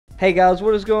Hey guys,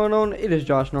 what is going on? It is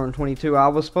Josh Norton 22. I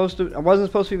wasn't supposed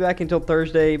to be back until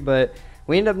Thursday, but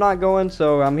we ended up not going,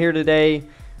 so I'm here today.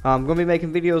 I'm going to be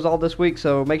making videos all this week,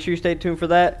 so make sure you stay tuned for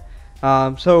that.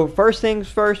 So first things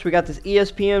first, we got this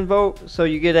ESPN vote, so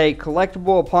you get a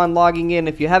collectible upon logging in.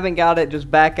 If you haven't got it,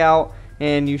 just back out,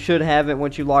 and you should have it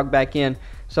once you log back in.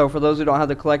 So for those who don't have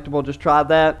the collectible, just try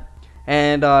that.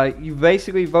 And you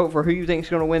basically vote for who you think is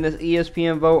going to win this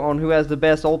ESPN vote on who has the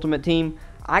best ultimate team.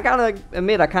 I gotta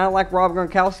admit, I kind of like Rob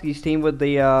Gronkowski's team with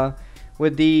the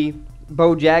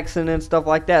Bo Jackson and stuff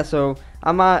like that. So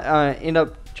I might end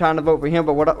up trying to vote for him.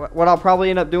 But what I'll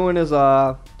probably end up doing is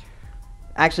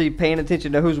actually paying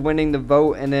attention to who's winning the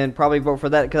vote, and then probably vote for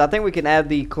that, because I think we can add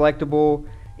the collectible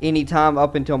anytime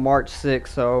up until March 6th.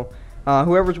 So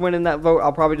whoever's winning that vote,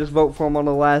 I'll probably just vote for them on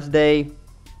the last day.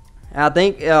 I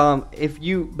think if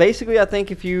you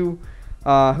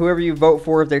whoever you vote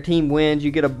for, if their team wins, you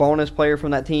get a bonus player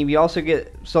from that team. You also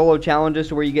get solo challenges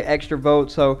to where you get extra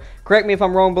votes. So correct me if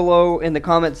I'm wrong below in the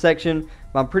comments section.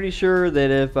 But I'm pretty sure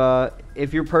that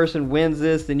if your person wins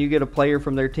this, then you get a player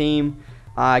from their team.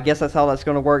 I guess that's how that's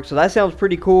going to work. So that sounds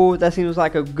pretty cool. That seems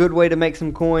like a good way to make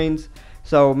some coins.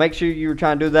 So make sure you're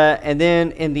trying to do that. And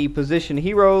then in the position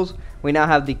heroes, we now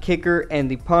have the kicker and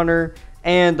the punter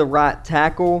and the right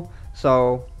tackle.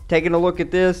 So taking a look at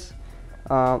this,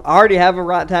 I already have a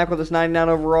right tackle that's 99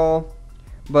 overall,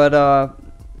 but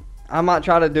I might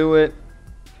try to do it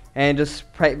and just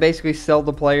basically sell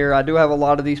the player. I do have a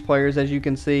lot of these players, as you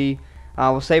can see.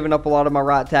 I was saving up a lot of my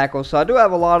right tackles, so I do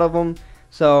have a lot of them.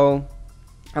 So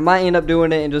I might end up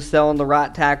doing it and just selling the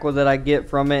right tackle that I get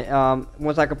from it.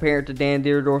 Once I compare it to Dan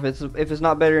Deerdorf, if it's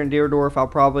not better than Deerdorf, I'll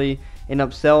probably end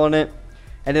up selling it.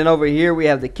 And then over here we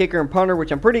have the kicker and punter,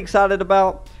 which I'm pretty excited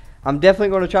about. I'm definitely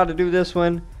going to try to do this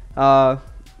one. I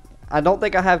don't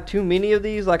think I have too many of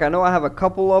these. Like, I know I have a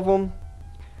couple of them,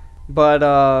 but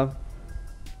I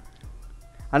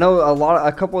know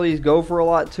a couple of these go for a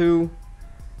lot too.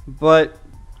 But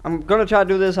I'm gonna try to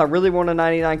do this. I really want a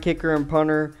 99 kicker and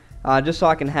punter, just so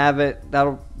I can have it.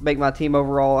 That'll make my team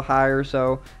overall higher.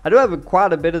 So I do have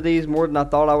quite a bit of these, more than I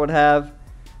thought I would have.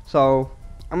 So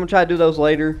I'm gonna try to do those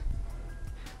later.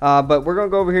 But we're gonna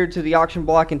go over here to the auction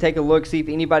block and take a look, see if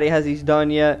anybody has these done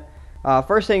yet.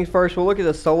 First things first, we'll look at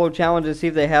the solo challenges, see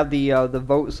if they have the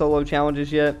vote solo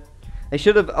challenges yet. They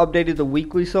should have updated the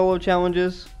weekly solo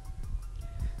challenges.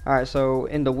 Alright, so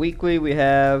in the weekly we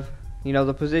have,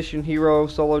 the position hero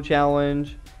solo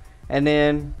challenge. And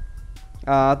then,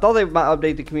 I thought they might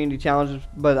update the community challenges,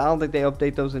 but I don't think they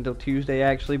update those until Tuesday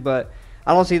actually. But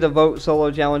I don't see the vote solo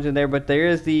challenge in there, but there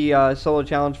is the solo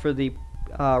challenge for the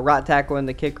right tackle and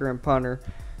the kicker and punter.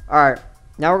 Alright.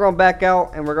 Now we're going to back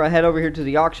out and we're going to head over here to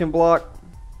the auction block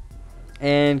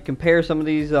and compare some of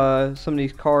these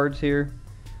cards here.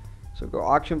 So go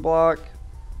auction block,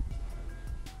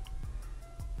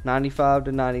 95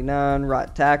 to 99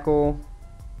 right tackle,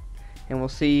 and we'll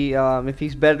see if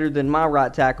he's better than my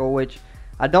right tackle, which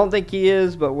I don't think he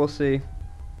is, but we'll see.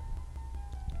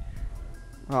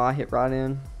 Oh, I hit right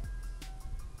in.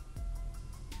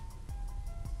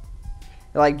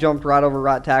 It like jumped right over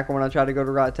right tackle when I tried to go to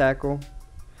right tackle.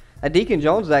 Deacon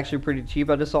Jones is actually pretty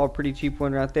cheap. I just saw a pretty cheap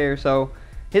one right there. So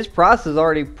his price is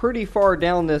already pretty far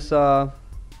down this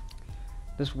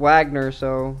this Wagner.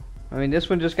 So I mean, this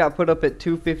one just got put up at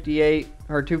 258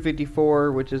 or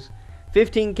 254, which is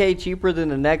 15K cheaper than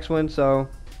the next one. So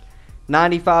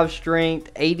 95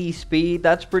 strength, 80 speed.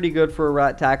 That's pretty good for a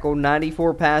right tackle.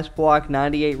 94 pass block,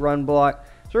 98 run block.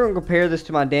 So we're gonna compare this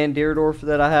to my Dan Deerdorf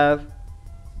that I have.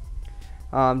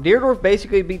 Deerdorf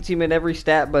basically beats him in every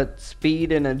stat but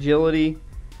speed and agility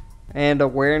and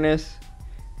awareness.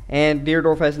 And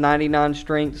Deerdorf has 99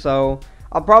 strength, so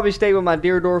I'll probably stay with my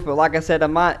Deerdorf. But like I said, I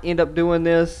might end up doing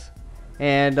this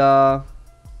and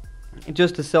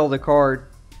just to sell the card.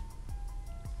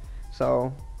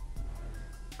 So,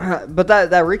 but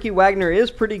that Ricky Wagner is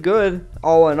pretty good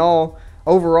all in all.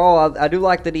 Overall, I do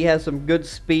like that he has some good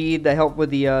speed to help with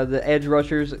the edge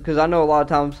rushers, because I know a lot of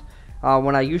times.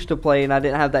 When I used to play and I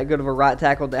didn't have that good of a right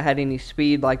tackle that had any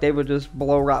speed, like they would just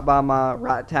blow right by my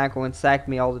right tackle and sack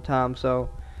me all the time. So,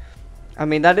 I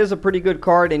mean, that is a pretty good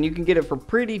card, and you can get it for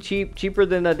pretty cheap, cheaper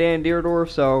than a Dan Deerdorf.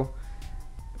 So,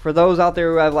 for those out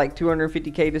there who have like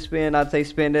 250K to spend, I'd say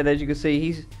spend it. As you can see,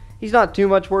 he's not too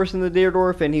much worse than the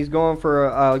Deerdorf, and he's going for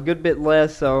a good bit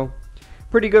less. So,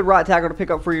 pretty good right tackle to pick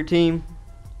up for your team.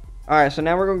 All right, so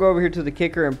now we're gonna go over here to the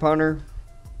kicker and punter.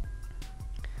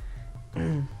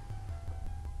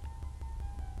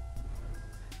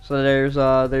 So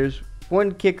there's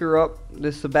one kicker up,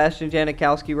 this Sebastian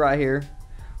Janikowski right here.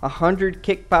 100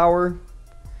 kick power,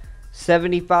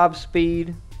 75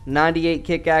 speed, 98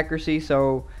 kick accuracy.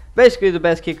 So basically the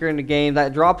best kicker in the game.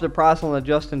 That dropped the price on the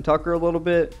Justin Tucker a little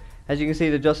bit. As you can see,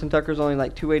 the Justin Tucker's only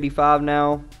like $285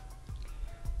 now.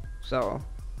 So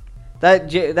that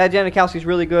Janikowski's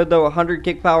really good though. 100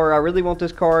 kick power. I really want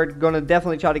this card. Gonna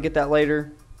definitely try to get that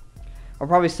later. I'll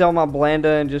probably sell my Blanda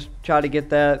and just try to get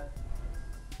that.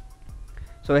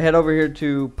 So we head over here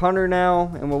to punter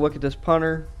now, and we'll look at this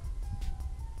punter.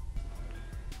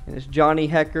 And it's Johnny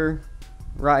Hecker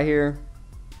right here.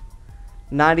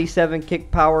 97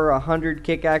 kick power, 100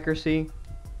 kick accuracy.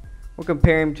 We'll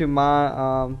compare him to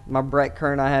my my Brett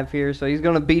Kern I have here. So he's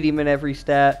gonna beat him in every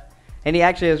stat. And he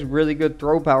actually has really good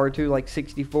throw power too, like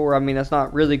 64. I mean, that's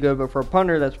not really good, but for a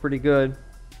punter, that's pretty good.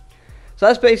 So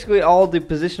that's basically all the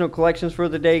positional collections for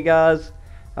the day, guys.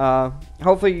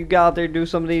 Hopefully you go out there, do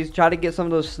some of these. Try to get some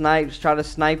of those snipes. Try to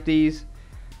snipe these.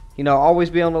 You know, always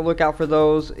be on the lookout for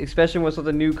those, especially when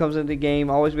something new comes into the game.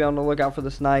 Always be on the lookout for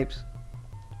the snipes.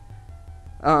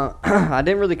 I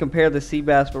didn't really compare the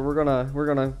Seabass, but we're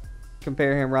gonna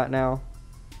compare him right now.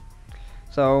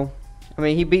 So, I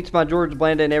mean, he beats my George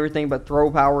Blanda and everything but throw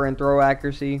power and throw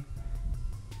accuracy.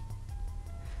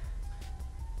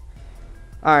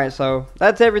 Alright, so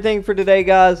that's everything for today,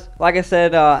 guys. Like I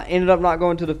said, ended up not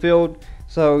going to the field.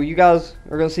 So you guys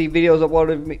are going to see videos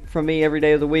uploaded from me every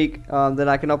day of the week that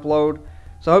I can upload.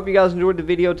 So I hope you guys enjoyed the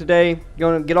video today.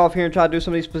 Going to get off here and try to do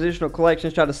some of these positional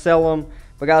collections, try to sell them.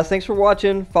 But guys, thanks for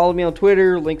watching. Follow me on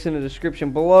Twitter. Links in the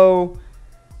description below.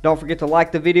 Don't forget to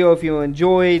like the video if you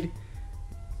enjoyed.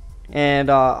 And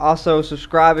also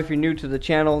subscribe if you're new to the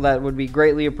channel. That would be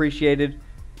greatly appreciated.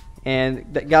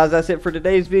 And guys, that's it for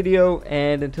today's video.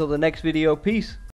 And until the next video, peace.